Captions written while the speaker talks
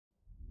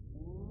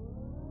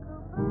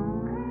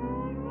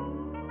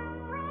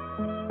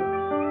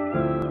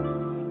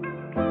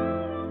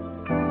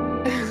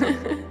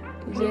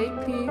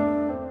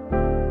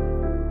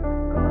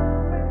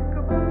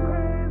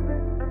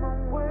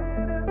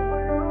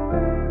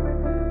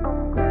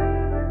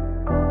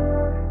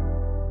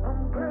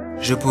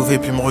Je pouvais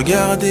plus me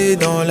regarder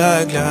dans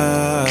la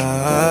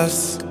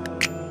glace.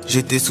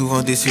 J'étais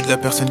souvent déçu de la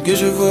personne que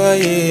je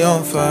voyais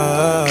en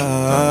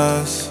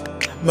face.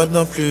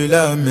 Maintenant plus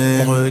la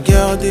même.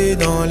 Regarder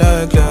dans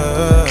la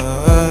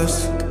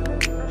glace.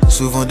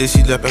 Souvent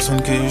déçu de la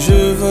personne que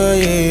je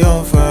voyais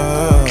en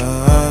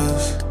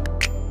face.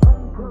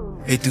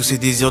 Et tous ces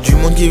désirs du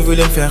monde qui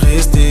voulaient me faire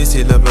rester.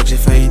 C'est là-bas que j'ai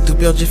failli tout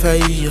perdre, j'ai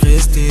failli y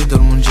rester. Dans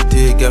le monde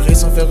j'étais égaré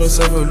sans faire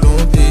sa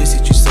volonté.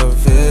 Si tu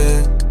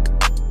savais,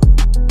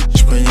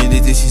 je prenais des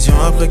décisions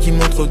après qui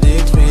m'ont trop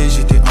détruit.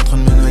 J'étais en train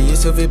de me noyer,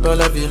 sauvé par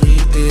la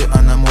vérité.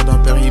 Un amour d'un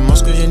père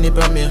immense que je n'ai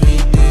pas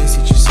mérité. Si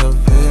tu savais,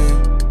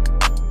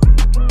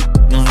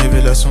 une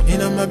révélation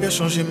énorme a bien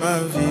changé ma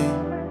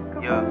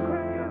vie.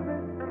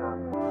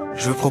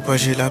 Je veux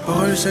propager la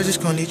parole, ça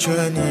jusqu'en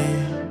Lituanie.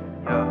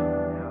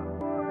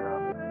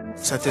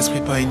 Cet esprit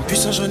pas une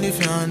puissance, j'en ai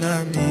fait un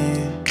ami.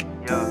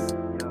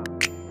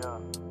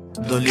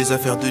 Dans les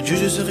affaires de Dieu,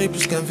 je serai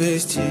plus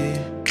qu'investi.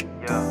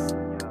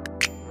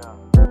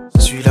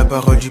 Suis la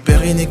parole du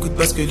Père et n'écoute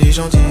pas ce que les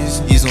gens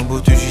disent. Ils ont beau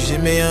te juger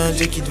mais y'a un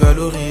Dieu qui te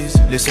valorise.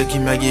 Le seul qui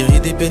m'a guéri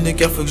des peines de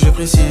cœur, faut que je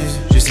précise.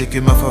 Je sais que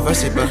ma foi va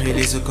séparer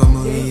les eaux comme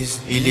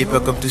Moïse. Il est pas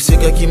comme tous ces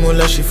gars qui m'ont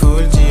lâché, faut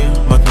le dire.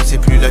 Maintenant c'est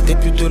plus la tête,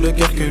 plutôt le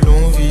cœur que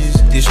l'on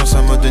vise. Des chances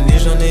à m'a donné,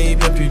 j'en ai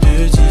bien plus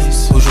de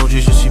 10.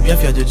 Aujourd'hui je suis bien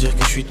fier de dire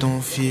que je suis ton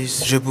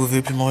fils. Je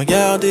pouvais plus me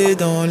regarder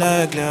dans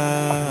la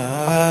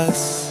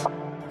glace.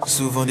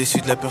 Souvent déçu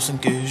de la personne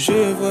que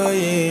je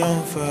voyais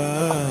en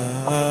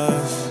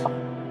face.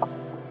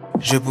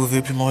 Je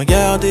pouvais plus me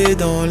regarder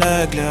dans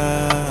la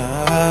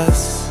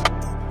glace.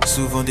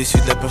 Souvent déçu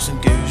de la personne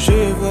que je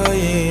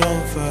voyais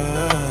en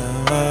face.